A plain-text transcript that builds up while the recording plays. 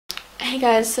Hey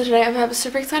guys, so today I have a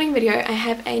super exciting video. I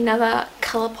have another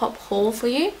Colourpop haul for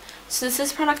you. So this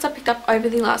is products I picked up over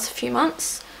the last few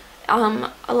months, a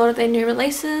lot of their new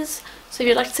releases. So if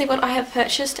you'd like to see what I have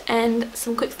purchased and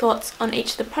some quick thoughts on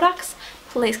each of the products,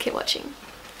 please keep watching.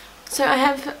 So I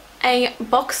have a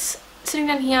box sitting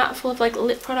down here full of like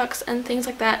lip products and things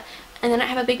like that, and then I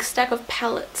have a big stack of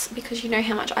palettes because you know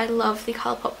how much I love the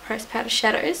Colourpop pressed powder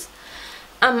shadows.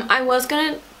 I was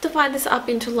going to divide this up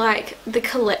into like the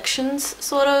collections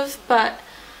sort of, but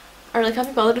I really can't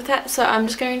be bothered with that, so I'm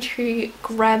just going to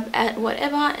grab at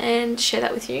whatever and share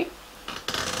that with you.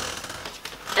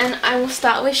 And I will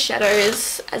start with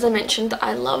shadows. As I mentioned,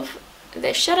 I love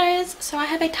their shadows, so I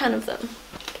have a ton of them.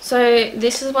 So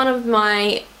this is one of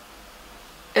my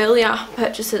earlier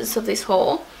purchases of this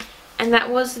haul, and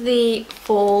that was the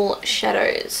fall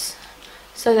shadows.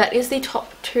 So that is the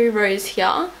top two rows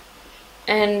here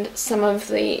and some of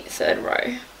the third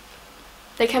row.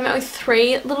 They came out with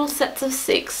 3 little sets of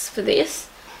 6 for this.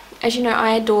 As you know,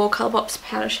 I adore Colourpop's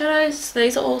powder shadows, so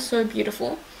these are all so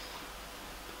beautiful.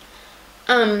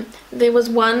 There was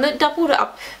one that doubled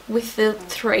up with the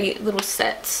 3 little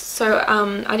sets, so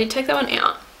I did take that one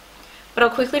out, but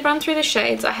I'll quickly run through the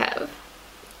shades I have.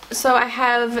 So I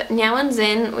have Now and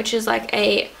Zen, which is like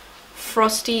a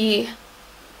frosty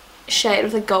shade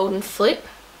with a golden flip.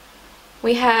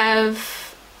 We have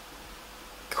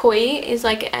Koi, is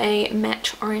like a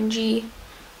matte orangey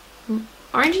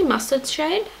mustard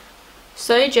shade.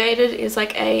 So Jaded is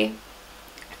like a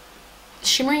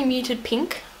shimmery muted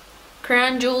pink.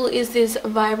 Crown Jewel is this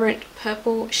vibrant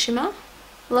purple shimmer.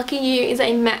 Lucky You is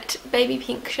a matte baby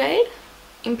pink shade.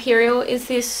 Imperial is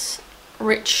this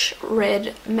rich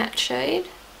red matte shade.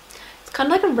 It's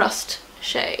kind of like a rust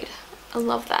shade. I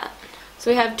love that. So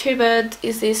we have Two Birds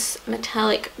is this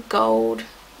metallic gold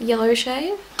yellow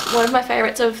shade. One of my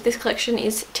favourites of this collection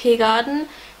is Tea Garden.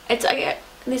 It's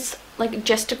this like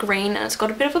jester green, and it's got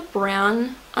a bit of a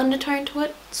brown undertone to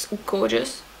it. It's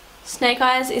gorgeous. Snake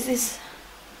Eyes is this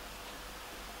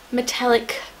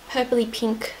metallic purpley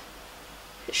pink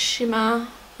shimmer.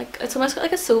 Like it's almost got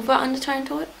like a silver undertone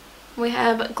to it. We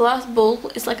have Glass Bull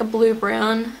is like a blue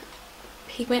brown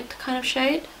pigment kind of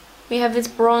shade. We have this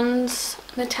bronze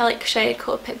metallic shade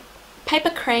called Paper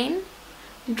Crane.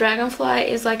 Dragonfly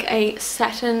is like a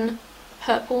satin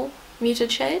purple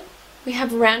muted shade. We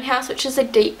have Roundhouse, which is a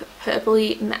deep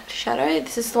purpley matte shadow.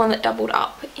 This is the one that doubled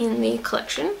up in the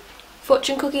collection.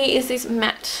 Fortune Cookie is this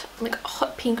matte like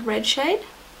hot pink red shade.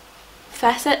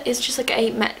 Facet is just like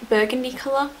a matte burgundy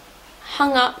colour.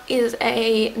 Hung Up is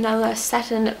another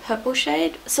satin purple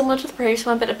shade, similar to the previous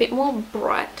one but a bit more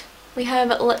bright. We have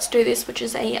Let's Do This, which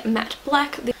is a matte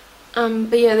black.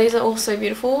 But yeah, these are all so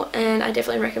beautiful and I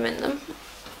definitely recommend them.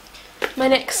 My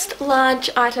next large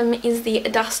item is the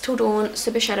Dusk Till Dawn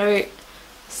Super Shock Shadow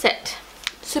set.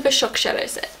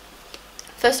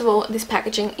 First of all, this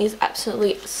packaging is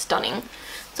absolutely stunning.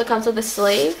 So it comes with a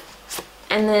sleeve,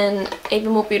 and then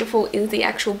even more beautiful is the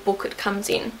actual book it comes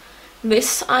in.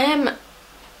 This I am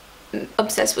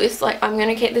obsessed with. Like, I'm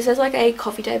going to keep this as like a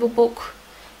coffee table book,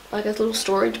 like a little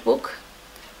storage book.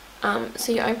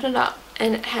 So you open it up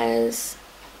and it has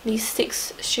these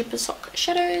 6 Super Shock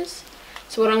shadows.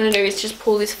 So what I'm going to do is just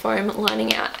pull this foam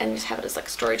lining out and just have it as like a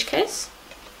storage case.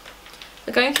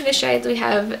 But going through the shades, we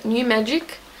have New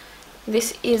Magic.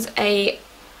 This is a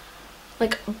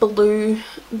like blue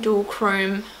dual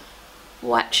chrome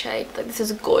white shade. Like, this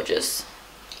is gorgeous.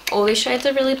 All these shades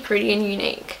are really pretty and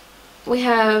unique. We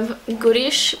have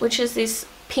Goodish, which is this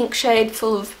pink shade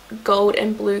full of gold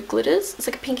and blue glitters. It's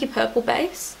like a pinky purple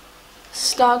base.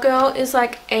 Stargirl is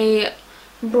like a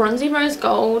bronzy rose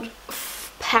gold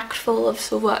packed full of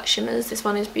silver shimmers. This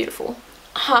one is beautiful.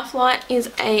 Half Light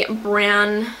is a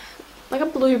brown, like a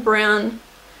blue brown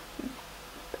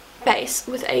base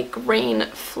with a green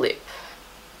flip.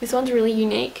 This one's really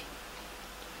unique.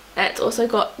 And it's also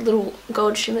got little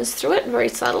gold shimmers through it, very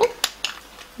subtle.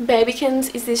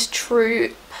 Babykins is this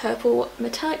true purple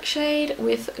metallic shade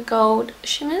with gold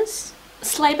shimmers.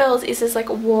 Sleigh Bells is this like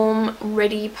warm,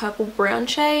 reddy purple brown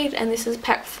shade, and this is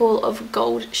packed full of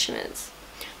gold shimmers.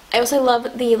 I also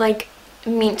love the like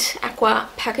mint aqua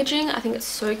packaging. I think it's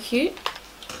so cute.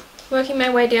 Working my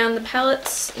way down the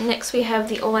palettes, next we have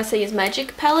the All I See Is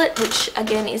Magic palette, which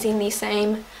again is in the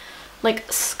same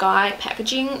like sky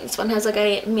packaging. This one has like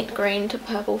a mint green to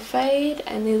purple fade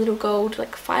and the little gold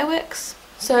like fireworks.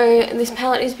 So this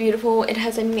palette is beautiful. It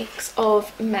has a mix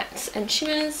of mattes and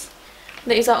shimmers.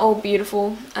 These are all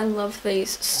beautiful. I love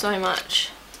these so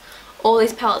much. All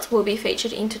these palettes will be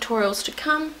featured in tutorials to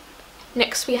come.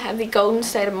 Next we have the Golden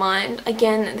State of Mind.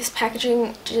 Again, this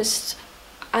packaging, just,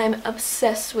 I'm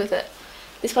obsessed with it.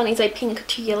 This one is a pink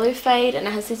to yellow fade, and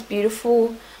it has this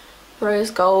beautiful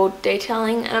rose gold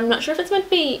detailing, and I'm not sure if it's meant to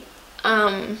be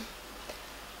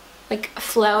like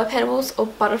flower petals or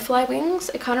butterfly wings.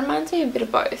 It kind of reminds me a bit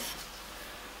of both.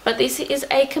 But this is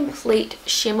a complete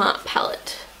shimmer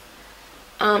palette.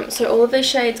 So all of these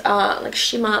shades are like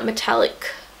shimmer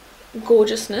metallic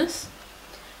gorgeousness,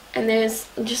 and there's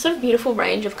just a beautiful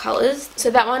range of colours. So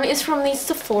that one is from the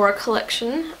Sephora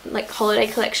collection, like holiday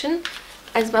collection,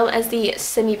 as well as the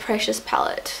semi-precious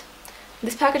palette.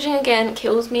 This packaging again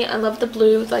kills me. I love the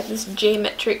blue with like this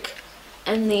geometric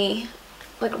and the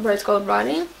like rose gold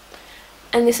writing.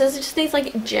 And this is just these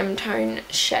like gemstone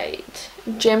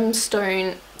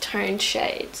toned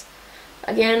shades.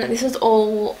 Again, this is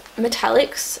all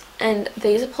metallics, and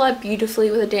these apply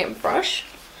beautifully with a damp brush.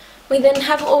 We then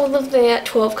have all of their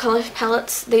 12 colour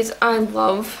palettes. These I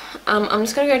love. I'm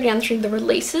just going to go down through the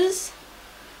releases.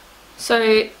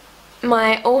 So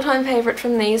my all-time favourite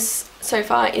from these so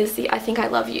far is the I Think I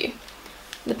Love You.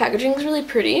 The packaging is really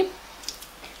pretty,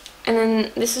 and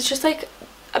then this is just like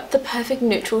the perfect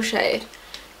neutral shade.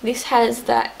 This has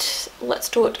that Let's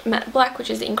Do It matte black,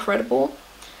 which is incredible.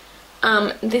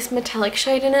 This metallic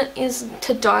shade in it is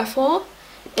to die for.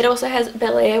 It also has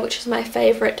Bel Air, which is my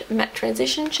favourite matte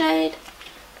transition shade,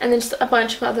 and then just a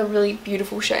bunch of other really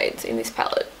beautiful shades in this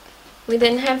palette. We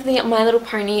then have the My Little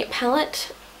Pony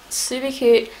palette. Super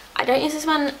cute. I don't use this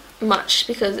one much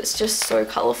because it's just so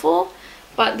colourful,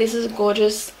 but this is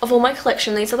gorgeous. Of all my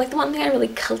collection, these are like the one thing I really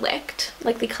collect,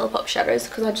 like the Colourpop shadows,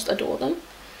 because I just adore them.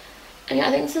 And yeah,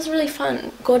 I think this is really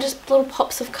fun. Gorgeous little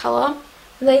pops of colour.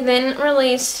 They then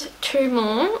released two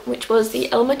more, which was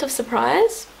the Element of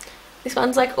Surprise. This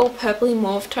one's like all purpley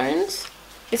mauve tones.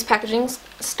 This packaging's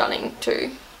stunning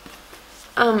too.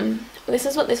 This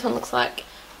is what this one looks like.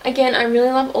 Again, I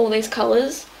really love all these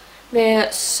colours.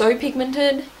 They're so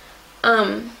pigmented.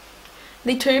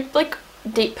 The two like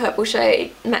deep purple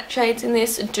shade matte shades in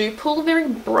this do pull very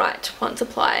bright once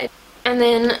applied. And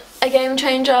then a game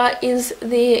changer is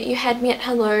the You Had Me at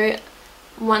Hello.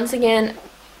 Once again,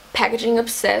 packaging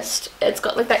obsessed. It's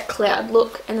got like that cloud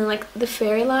look, and then like the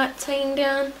fairy lights hanging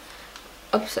down.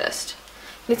 Obsessed.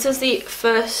 This is the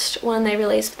first one they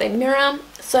released with a mirror.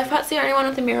 So far it's the only one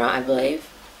with a mirror, I believe.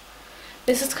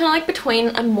 This is kind of like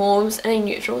between a mauves and a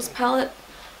neutrals palette.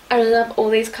 I really love all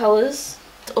these colours.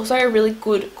 It's also a really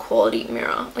good quality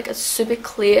mirror. Like it's super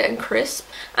clear and crisp.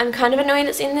 I'm kind of annoyed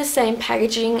it's in the same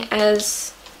packaging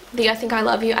as the I Think I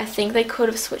Love You. I think they could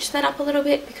have switched that up a little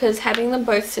bit, because having them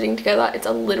both sitting together, it's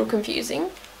a little confusing.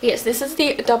 Yes, this is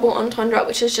the double entendre,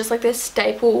 which is just like their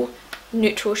staple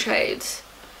neutral shades.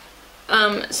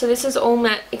 So this is all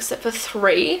matte except for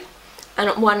 3,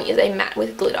 and one is a matte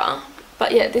with glitter.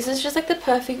 But yeah, this is just like the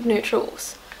perfect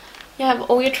neutrals. You have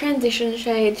all your transition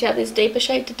shades, you have this deeper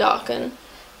shade to darken,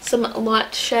 some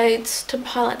light shades to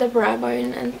highlight the brow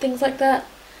bone and things like that.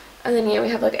 And then yeah, we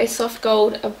have like a soft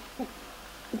gold, a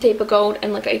deeper gold,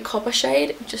 and like a copper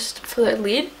shade just for the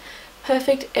lid.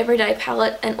 Perfect everyday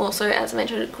palette, and also, as I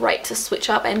mentioned, great to switch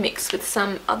up and mix with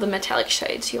some other metallic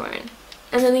shades you own.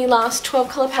 And then the last 12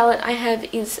 colour palette I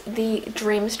have is the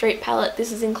Dream Street palette.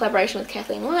 This is in collaboration with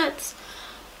Kathleen Lights.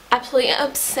 Absolutely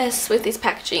obsessed with this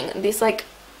packaging. This like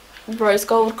rose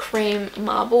gold cream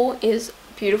marble is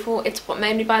beautiful. It's what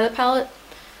made me buy the palette,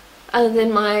 other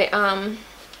than my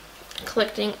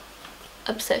collecting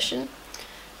obsession.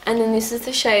 And then this is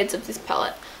the shades of this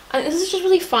palette. And this is just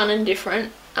really fun and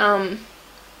different. I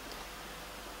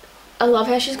love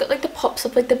how she's got like the pops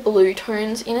of like the blue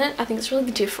tones in it. I think it's really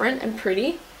different and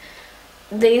pretty.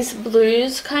 These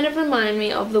blues kind of remind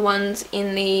me of the ones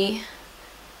in the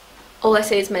All I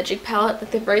See Is Magic palette. Like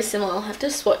they're very similar. I'll have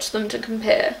to swatch them to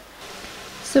compare.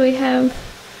 So we have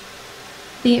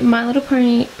the My Little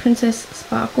Pony Princess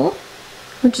Sparkle,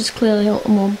 which is clearly a lot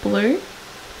more blue.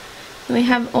 And we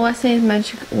have All I See Is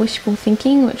Magic Wishful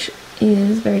Thinking, which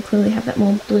is very clearly have that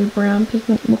more blue-brown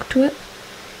pigment look to it.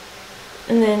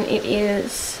 And then it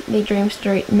is the Dream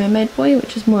Street Mermaid Boy,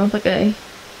 which is more of like a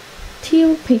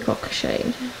teal peacock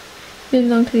shade.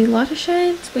 Moving on to the lighter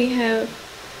shades, we have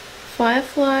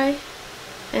Firefly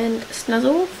and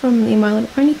Snuzzle from the My Little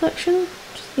Pony collection,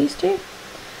 which is these two.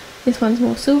 This one's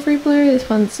more silvery blue, this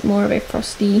one's more of a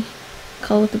frosty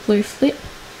colour with the blue flip,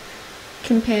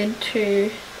 compared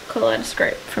to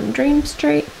Kaleidoscope from Dream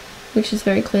Street, which has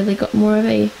very clearly got more of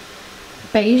a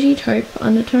beigey taupe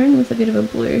undertone with a bit of a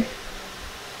blue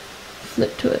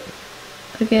flip to it.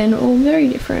 Again, all very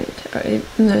different, even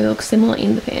though they look similar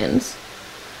in the pans.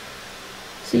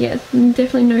 So yeah,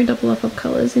 definitely no double up of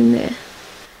colours in there.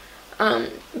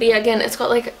 But yeah, again, it's got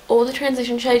like all the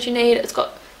transition shades you need. It's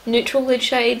got neutral lid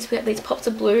shades. We have these pops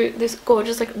of blue, this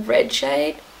gorgeous like red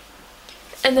shade,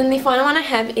 And then the final one I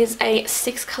have is a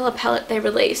 6 colour palette they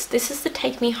released. This is the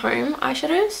Take Me Home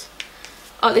eyeshadows.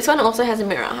 Oh, this one also has a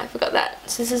mirror, I forgot that.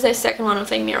 So this is their second one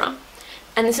with a mirror.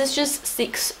 And this is just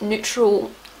 6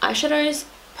 neutral eyeshadows.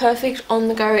 Perfect on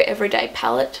the go everyday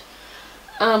palette.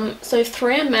 So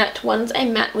 3 are matte, 1's a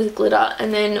matte with glitter,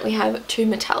 and then we have 2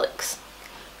 metallics.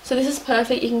 So this is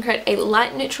perfect. You can create a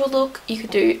light neutral look. You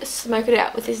could smoke it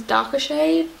out with this darker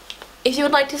shade. If you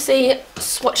would like to see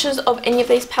swatches of any of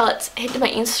these palettes, head to my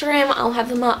Instagram. I'll have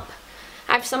them up.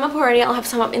 I have some up already. I'll have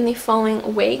some up in the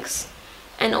following weeks.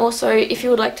 And also, if you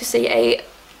would like to see a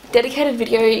dedicated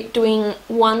video doing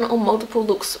one or multiple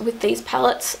looks with these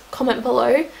palettes, comment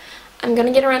below. I'm going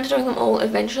to get around to doing them all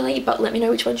eventually, but let me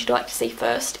know which ones you'd like to see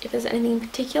first, if there's anything in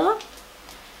particular.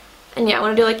 And yeah, I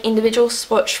want to do like individual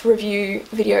swatch review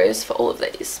videos for all of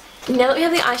these. Now that we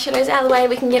have the eyeshadows out of the way,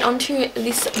 we can get onto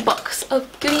this box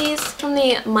of goodies from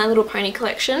the My Little Pony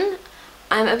collection.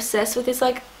 I'm obsessed with this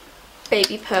like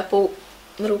baby purple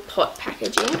little pot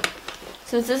packaging.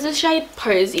 So this is the shade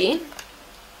Posey,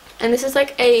 and this is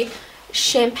like a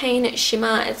champagne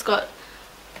shimmer. It's got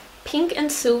pink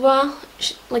and silver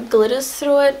like glitters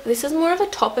through it. This is more of a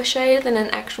topper shade than an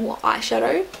actual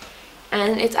eyeshadow,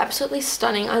 and it's absolutely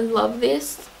stunning. I love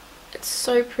this. It's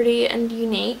so pretty and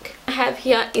unique. I have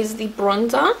here is the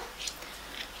bronzer.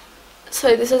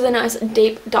 So this is a nice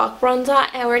deep dark bronzer.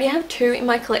 I already have 2 in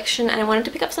my collection and I wanted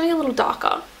to pick up something a little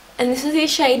darker. And this is the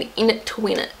shade In It to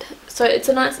Win It. So it's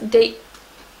a nice deep,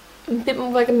 bit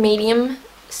more like a medium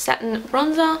satin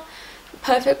bronzer.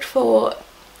 Perfect for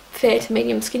fair to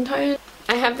medium skin tone.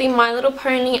 I have the My Little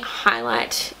Pony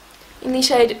highlight in the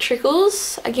shade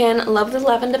Trickles. Again, love the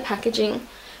lavender packaging.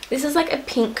 This is like a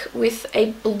pink with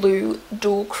a blue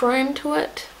dual chrome to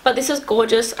it. But this is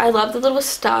gorgeous. I love the little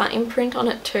star imprint on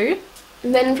it too.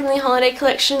 And then from the holiday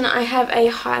collection, I have a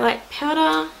highlight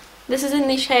powder. This is in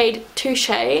the shade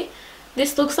Touche.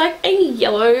 This looks like a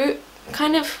yellow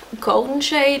kind of golden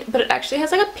shade, but it actually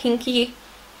has like a pinky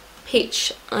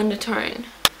peach undertone.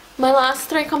 My last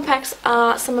 3 compacts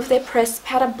are some of their pressed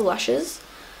powder blushes.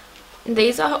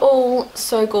 These are all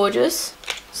so gorgeous.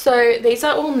 So these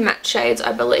are all matte shades,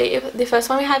 I believe. The first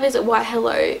one we have is Why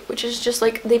Hello, which is just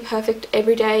like the perfect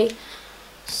everyday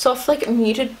soft like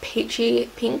muted peachy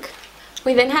pink.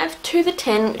 We then have To The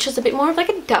 10, which is a bit more of like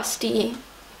a dusty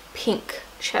pink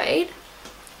shade.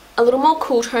 A little more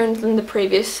cool toned than the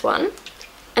previous one.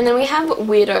 And then we have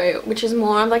Weirdough, which is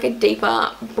more of like a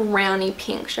deeper browny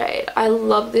pink shade. I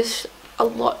love this a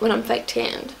lot when I'm fake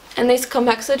tanned. And these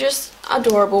compacts are just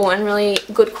adorable and really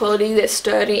good quality. They're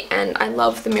sturdy and I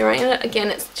love the mirror in it. Again,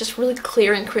 it's just really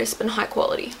clear and crisp and high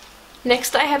quality.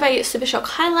 Next I have a Super Shock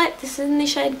highlight. This is in the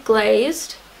shade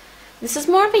Glazed. This is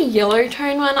more of a yellow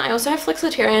tone one. I also have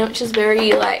Flexitarian, which is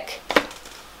very like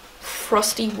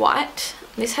frosty white.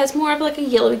 This has more of like a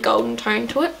yellowy golden tone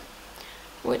to it,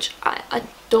 which I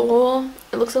adore.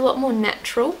 It looks a lot more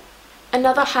natural.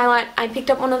 Another highlight, I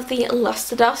picked up one of the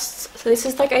Luster Dusts. So this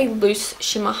is like a loose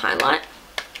shimmer highlight.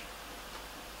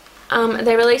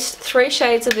 They released 3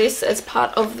 shades of this as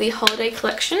part of the holiday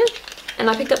collection. And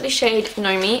I picked up the shade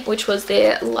Nomi, which was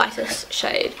their lightest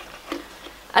shade.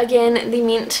 Again, the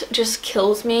mint just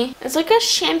kills me. It's like a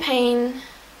champagne,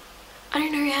 I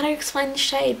don't know how to explain the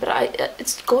shade, but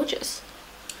it's gorgeous.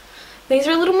 These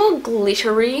are a little more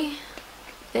glittery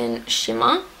than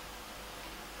shimmer.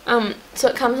 So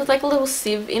it comes with like a little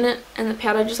sieve in it, and the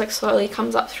powder just like slowly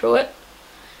comes up through it.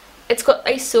 It's got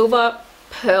a silver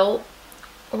pearl.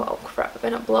 Oh crap, I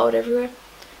better not blow it everywhere.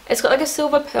 It's got like a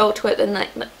silver pearl to it and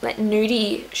that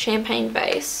nudie champagne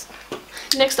base.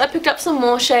 Next I picked up some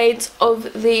more shades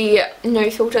of the No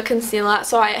Filter concealer.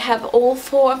 So I have all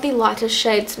 4 of the lightest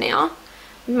shades now.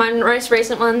 My most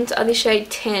recent ones are the shade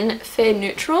 10 Fair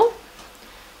Neutral,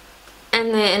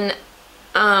 and then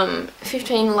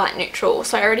 15 light neutral.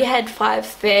 So I already had 5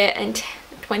 fair and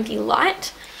 20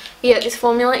 light. Yeah, this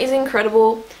formula is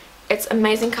incredible. It's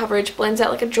amazing coverage, blends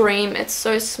out like a dream. It's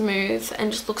so smooth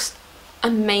and just looks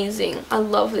amazing. I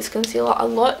love this concealer a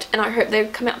lot, and I hope they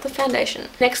come out with the foundation.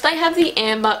 Next I have the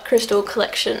Amber Crystal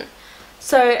collection.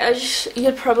 So as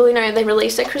you'd probably know, they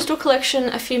released a crystal collection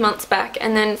a few months back,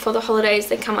 and then for the holidays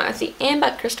they come out with the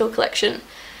Amber Crystal collection.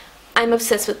 I'm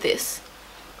obsessed with this.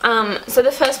 So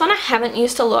the first one I haven't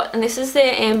used a lot, and this is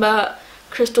their Amber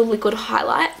Crystal Liquid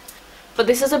Highlight. But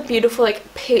this is a beautiful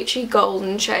like peachy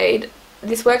golden shade.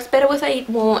 This works better with a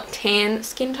more tan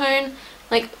skin tone.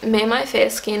 Like me and my fair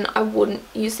skin, I wouldn't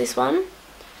use this one.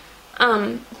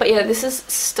 But yeah, this is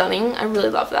stunning. I really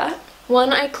love that.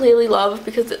 One I clearly love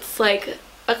because it's like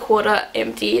a quarter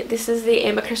empty. This is the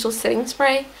Amber Crystal Setting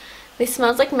Spray. This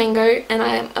smells like mango and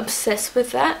I am obsessed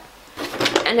with that.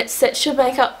 and it sets your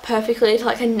makeup perfectly to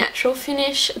like a natural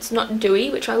finish. It's not dewy,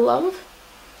 which I love.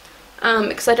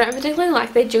 Because I don't particularly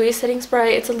like their dewy setting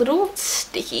spray. It's a little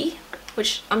sticky,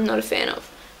 which I'm not a fan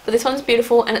of. But this one's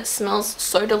beautiful and it smells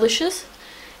so delicious.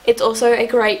 It's also a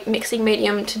great mixing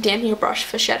medium to dampen your brush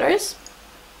for shadows.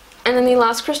 And then the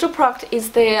last crystal product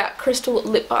is their Crystal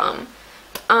Lip Balm.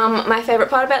 My favourite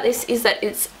part about this is that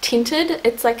it's tinted.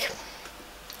 It's like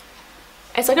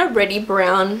a reddy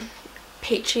brown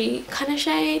peachy kind of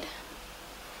shade.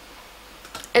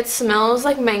 It smells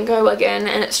like mango again,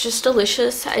 and it's just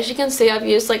delicious. As you can see, I've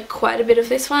used like quite a bit of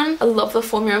this one. I love the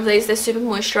formula of these. They're super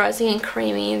moisturising and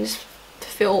creamy and just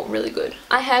feel really good.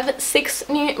 I have 6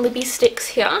 new lippy sticks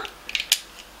here.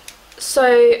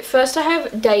 So first I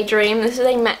have Daydream. This is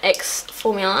a Matte X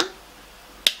formula.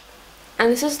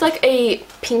 And this is like a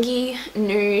pinky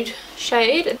nude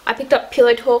shade. I picked up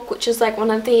Pillow Talk, which is like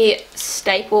one of the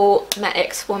staple Matte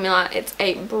X formula. It's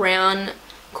a brown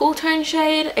cool tone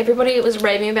shade. Everybody was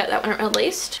raving about that when it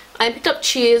released. I picked up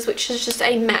Cheers, which is just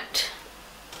a matte,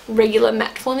 regular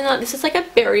matte formula. This is like a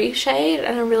berry shade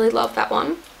and I really love that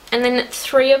one. And then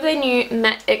 3 of their new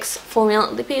Matte X formula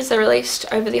lippies they released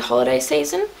over the holiday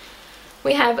season.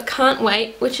 We have Can't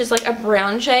Wait, which is like a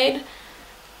brown shade.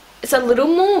 It's a little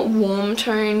more warm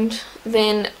toned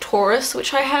than Taurus,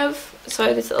 which I have, so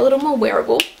it's a little more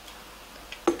wearable.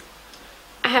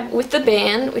 I have With the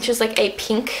Band, which is like a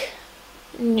pink,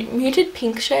 muted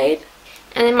pink shade.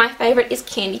 And then my favourite is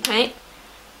Candy Paint,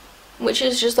 which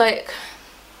is just like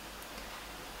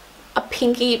a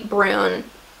pinky brown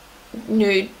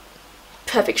nude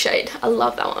perfect shade. I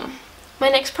love that one. My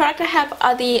next product I have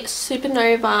are the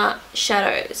Supernova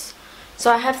shadows.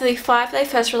 So I have the 5 they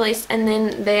first released, and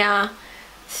then there are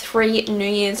 3 New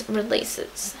Year's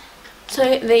releases.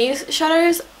 So these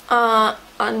shadows are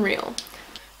unreal.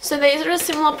 So these are a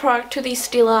similar product to the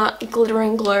Stila Glitter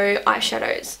and Glow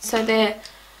eyeshadows. So they're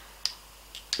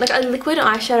like a liquid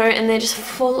eyeshadow and they're just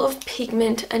full of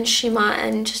pigment and shimmer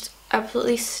and just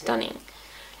absolutely stunning.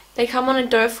 They come on a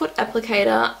doe foot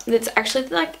applicator that's actually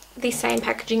like the same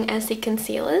packaging as the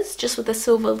concealers, just with a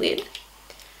silver lid.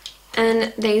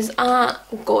 And these are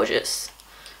gorgeous.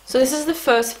 So this is the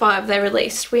first 5 they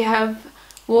released. We have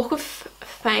Walk of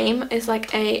Fame is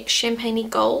like a champagne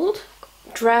gold.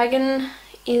 Dragon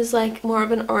is like more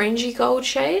of an orangey gold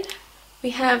shade.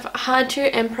 We have Hard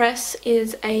to Empress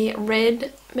is a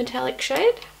red metallic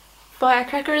shade.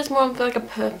 Firecracker is more of like a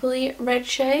purpley red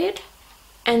shade.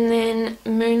 And then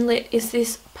Moonlit is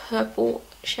this purple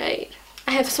shade.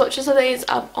 I have swatches of these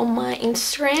up on my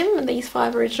Instagram, these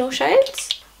 5 original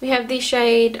shades. We have the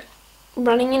shade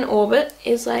Running in Orbit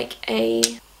is like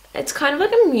it's kind of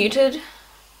like a muted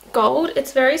gold.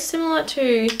 It's very similar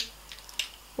to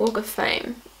Walk of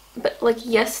Fame, but like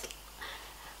yes,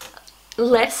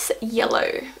 less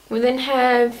yellow. We then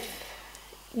have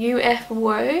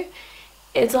UFO.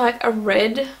 It's like a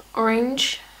red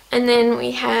orange. And then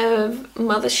we have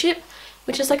Mothership,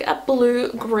 which is like a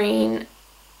blue green,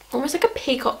 almost like a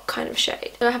peacock kind of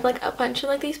shade. So I have like a bunch of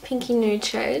like these pinky nude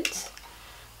shades.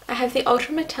 I have the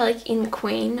Ultra Metallic in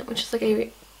Queen, which is like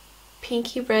a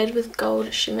pinky red with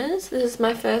gold shimmers. This is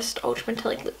my first Ultra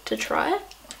Metallic lip to try.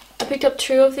 I picked up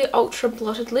 2 of the Ultra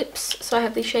Blotted lips. So I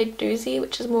have the shade Doozy,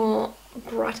 which is more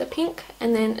brighter pink,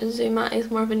 and then Zuma is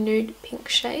more of a nude pink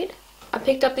shade. I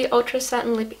picked up the Ultra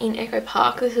Satin lip in Echo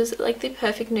Park. This is like the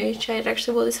perfect nude shade. I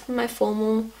actually wore this for my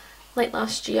formal late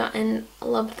last year and I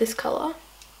loved this colour.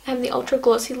 I have the Ultra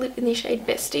Glossy lip in the shade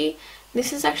Bestie.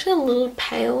 This is actually a little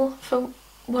pale for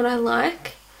what I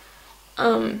like,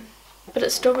 but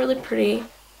it's still really pretty.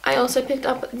 I also picked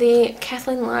up the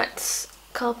Kathleen Lights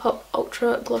Colourpop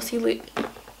Ultra Glossy lip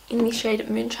in the shade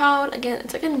Moonchild. Again,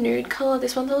 it's like a nude colour.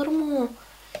 This one's a little more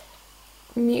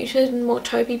muted and more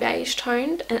taupey beige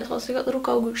toned, and it's also got little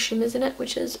gold shimmers in it,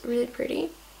 which is really pretty.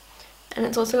 And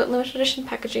it's also got limited edition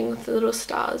packaging with the little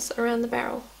stars around the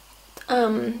barrel.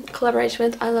 Collaboration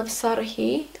with I Love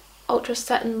Sarahi Ultra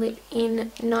Satin lip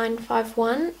in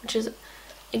 951, which is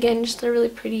again just a really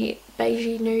pretty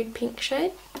beigey nude pink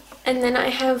shade. And then I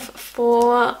have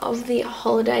 4 of the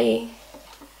Holdiay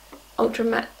Ultra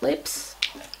Matte lips.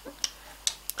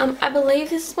 I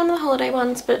believe this is one of the Holdiay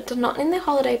ones, but it's not in the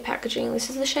Holdiay packaging. This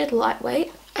is the shade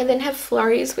Lightweight. I then have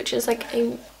Flurries, which is like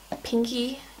a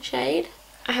pinky shade.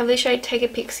 I have the shade Take a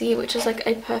Pixie, which is like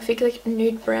a perfect like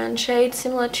nude brown shade,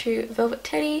 similar to Velvet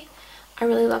Teddy. I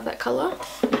really love that colour.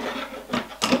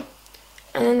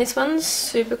 And then this one's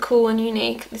super cool and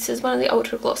unique. This is one of the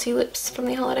Ultra Glossy lips from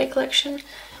the Holiday collection,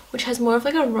 which has more of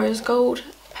like a rose gold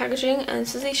packaging, and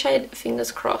this is the shade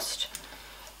Fingers Crossed.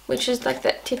 which is like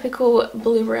that typical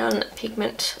blue-brown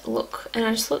pigment look, and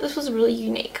I just thought this was really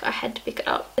unique. I had to pick it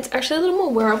up. It's actually a little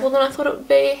more wearable than I thought it would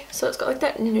be, so it's got like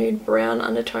that nude brown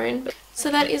undertone. So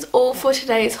that is all for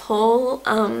today's haul.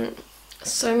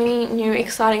 So many new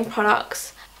exciting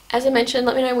products. As I mentioned,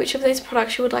 let me know which of these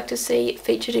products you would like to see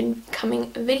featured in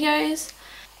coming videos.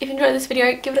 If you enjoyed this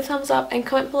video, give it a thumbs up and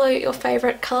comment below your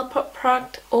favourite Colourpop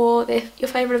product or your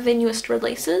favourite of their newest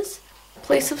releases.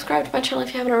 Please subscribe to my channel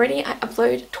if you haven't already. I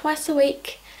upload twice a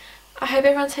week. I hope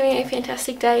everyone's having a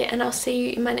fantastic day, and I'll see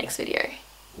you in my next video.